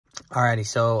Alrighty,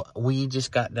 so we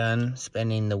just got done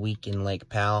spending the week in Lake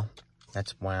Powell.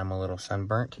 That's why I'm a little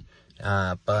sunburnt.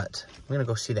 But we're gonna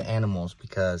go see the animals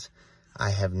because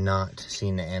I have not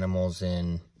seen the animals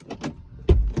in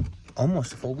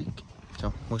almost a full week.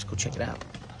 So let's go check it out.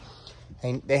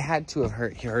 And they had to have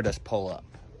heard us pull up.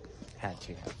 Had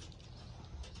to.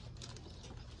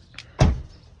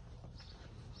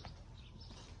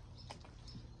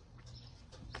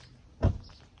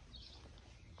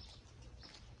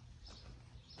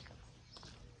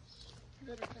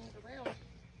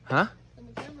 Huh?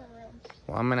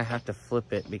 Well, I'm gonna have to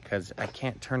flip it because I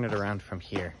can't turn it around from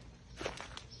here.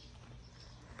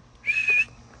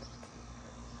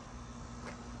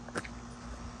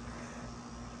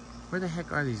 Where the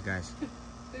heck are these guys?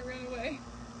 They ran away.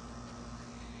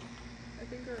 I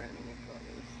think they're running with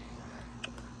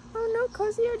Cozy. Oh no,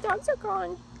 Cozy, our dogs are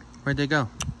gone. Where'd they go?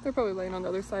 They're probably laying on the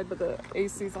other side, but the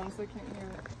AC's on, so they can't hear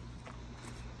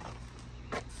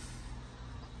it.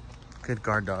 Good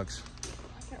guard dogs.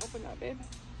 I can't open that, babe.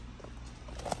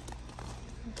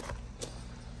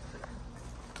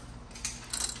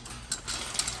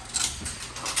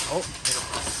 Oh.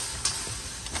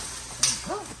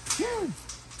 June.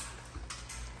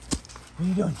 What are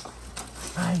you doing?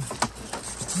 Hi.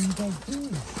 What are you guys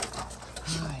doing?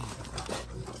 Hi.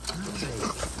 Hi.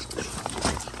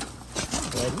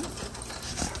 Ready?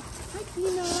 Hi,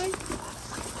 Kenai.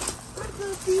 Hi,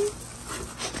 puppy.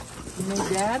 You miss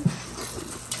Dad?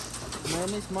 You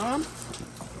miss Mom?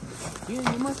 You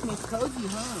must miss Cozy,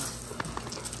 huh?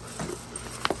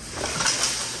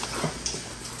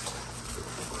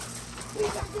 What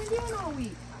you guys been doing all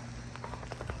week?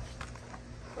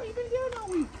 What you been doing all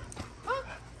week? Huh?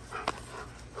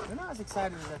 They're not as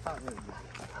excited as I thought they would be.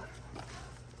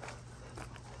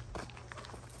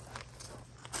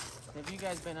 Have you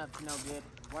guys been up to no good?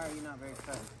 Why are you not very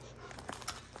excited?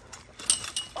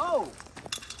 Oh!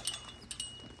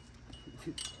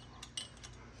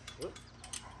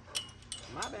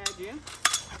 My bad, Jim.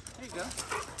 There you go.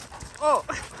 Oh!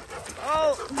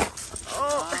 Oh!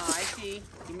 Oh! I see.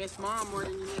 You miss Mom more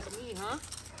than you miss me, huh?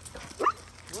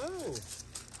 Whoa!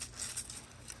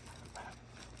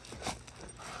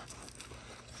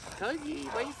 Cozy,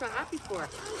 what are you so happy for?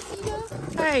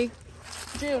 Hey,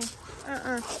 June.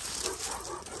 I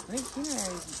think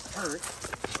Kenai is hurt.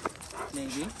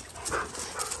 Maybe.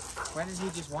 Why does he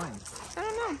just whine? I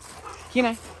don't know.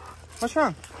 Kenai, what's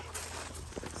wrong?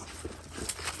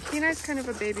 Kenai's kind of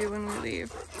a baby when we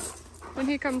leave. When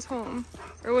he comes home.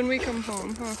 Or when we come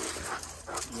home, huh?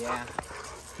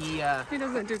 Yeah. He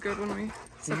doesn't do good when we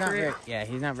separate.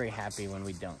 He's not very happy when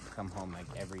we don't come home like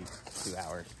every 2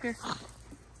 hours. Here.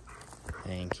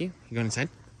 Thank you. You going inside?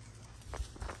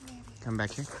 Come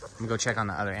back here. Let me go check on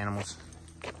the other animals.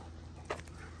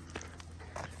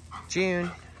 June.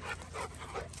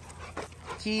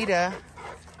 Kita.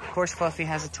 Of course, Fluffy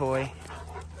has a toy.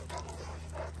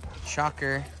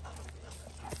 Shocker.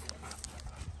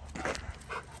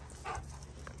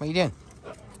 What are you doing?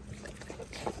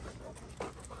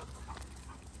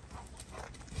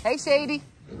 Hey, Sadie.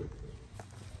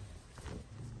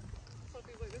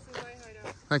 Fluffy's like, this is my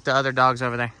hideout. Look, the other dog's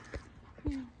over there.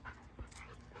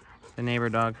 The neighbor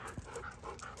dog.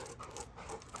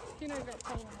 Kenai got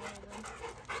Collin and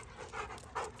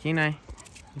Sahm. Kenai,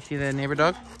 you see the neighbor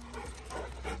dog?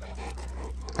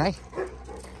 Hi.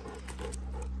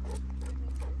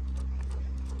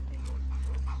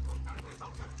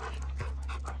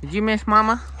 Did you miss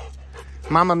Mama?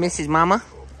 Mama misses Mama.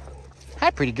 Hi,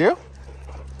 pretty girl.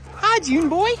 Hi, June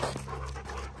boy.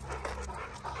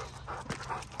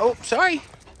 Oh, sorry.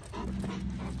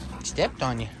 Stepped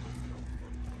on you.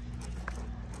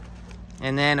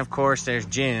 And then, of course, there's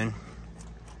June.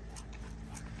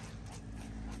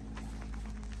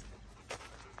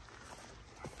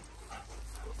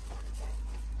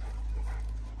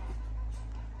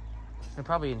 They're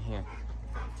probably in here.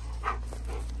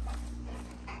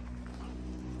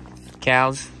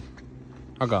 Cows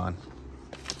are gone.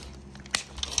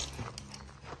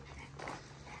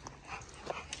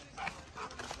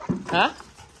 Huh?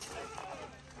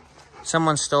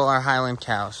 Someone stole our Highland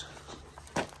cows.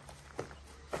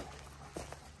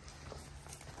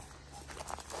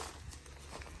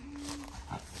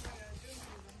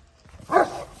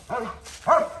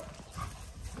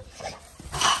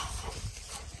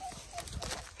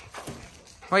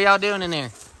 What y'all doing in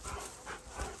there?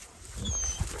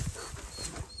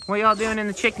 What y'all doing in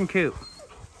the chicken coop?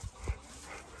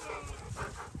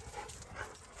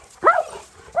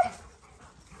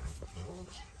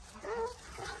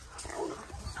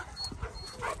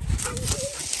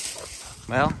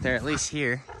 Well, they're at least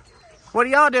here. What are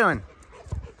y'all doing?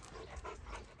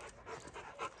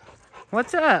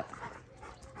 What's up?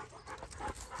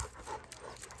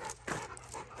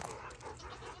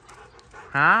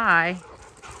 Hi.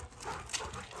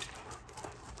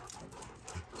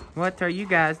 What are you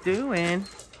guys doing?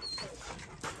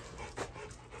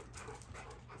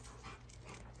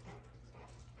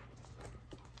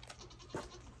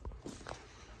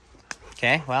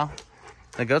 Okay, well,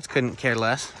 the goats couldn't care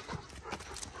less.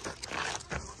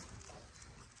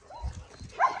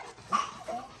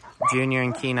 Junior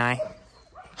and Kenai.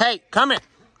 Hey, come here.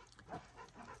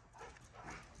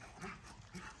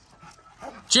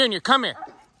 Junior, come here.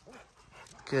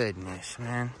 Goodness,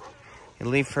 man. You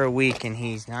leave for a week and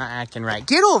he's not acting right.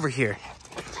 Get over here.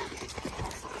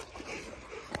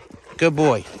 Good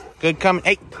boy. Good coming.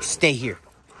 Hey, stay here.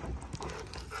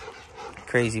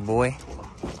 Crazy boy.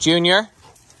 Junior,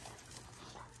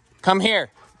 come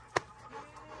here.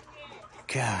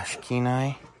 Gosh,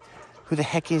 Kenai. Who the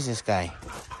heck is this guy?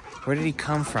 Where did he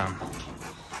come from?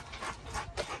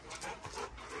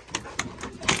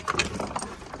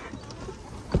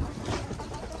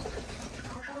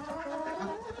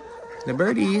 The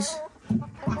birdies.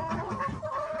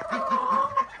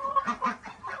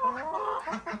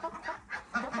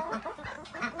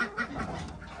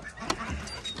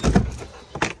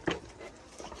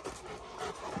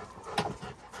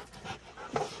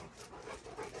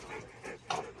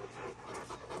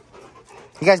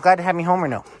 You guys glad to have me home or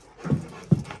no?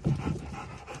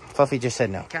 Fluffy just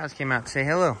said no. Cows came out to say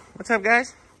hello. What's up,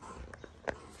 guys?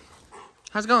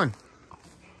 How's it going?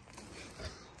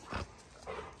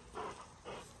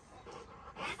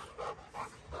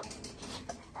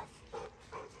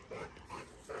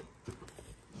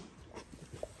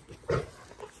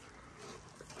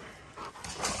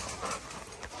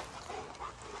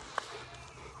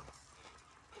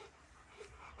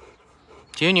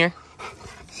 Junior.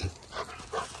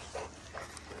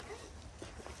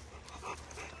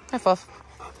 Hi, Fluff.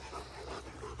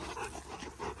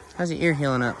 How's your ear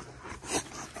healing up?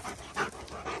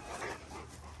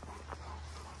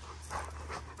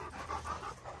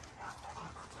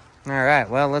 All right,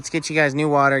 well, let's get you guys new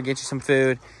water, get you some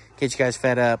food, get you guys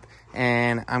fed up,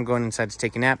 and I'm going inside to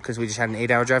take a nap because we just had an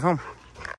 8-hour drive home.